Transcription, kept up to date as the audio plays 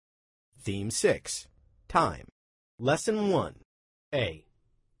Theme 6. Time. Lesson 1. A.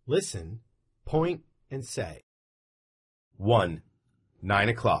 Listen, point, and say. 1. 9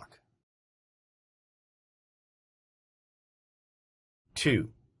 o'clock.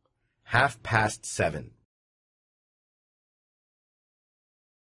 2. 7:30.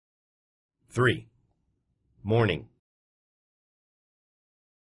 3. Morning.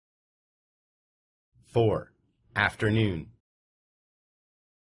 4. Afternoon.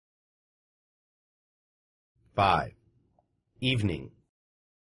 5. Evening.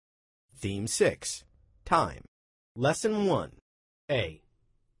 Theme 6. Time. Lesson 1. A.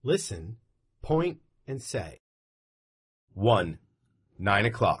 Listen, point, and say. 1. 9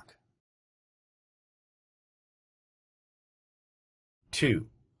 o'clock. 2.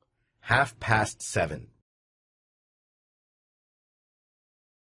 7:30.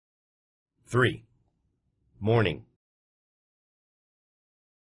 3. Morning.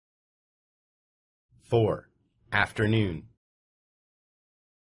 4. Afternoon.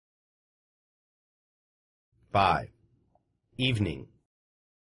 5. Evening.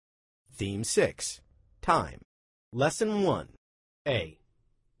 Theme 6. Time. Lesson 1. A.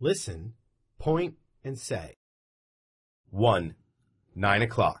 Listen, point, and say. 1. 9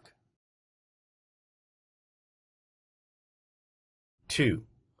 o'clock. 2.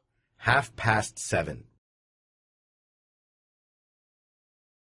 7:30.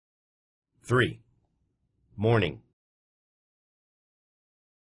 3. Morning.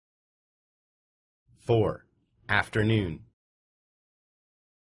 4. Afternoon.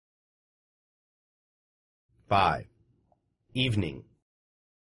 5. Evening.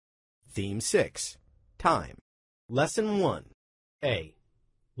 Theme 6. Time. Lesson 1. A.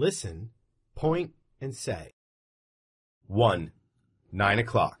 Listen, point, and say. 1. 9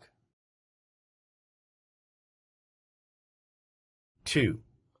 o'clock. 2.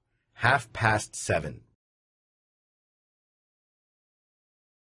 7:30.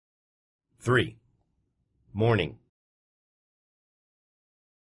 3. Morning.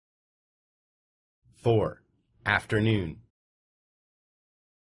 4. Afternoon.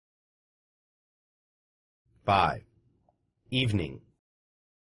 5. Evening.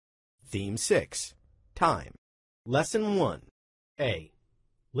 Theme 6. Time. Lesson 1. A.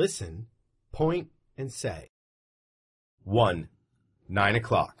 Listen, point, and say. 1. 9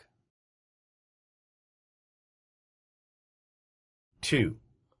 o'clock. 2.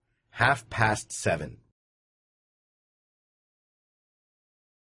 7:30.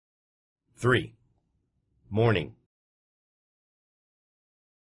 3. Morning.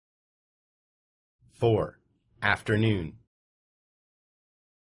 4. Afternoon.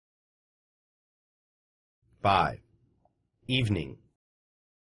 5. Evening.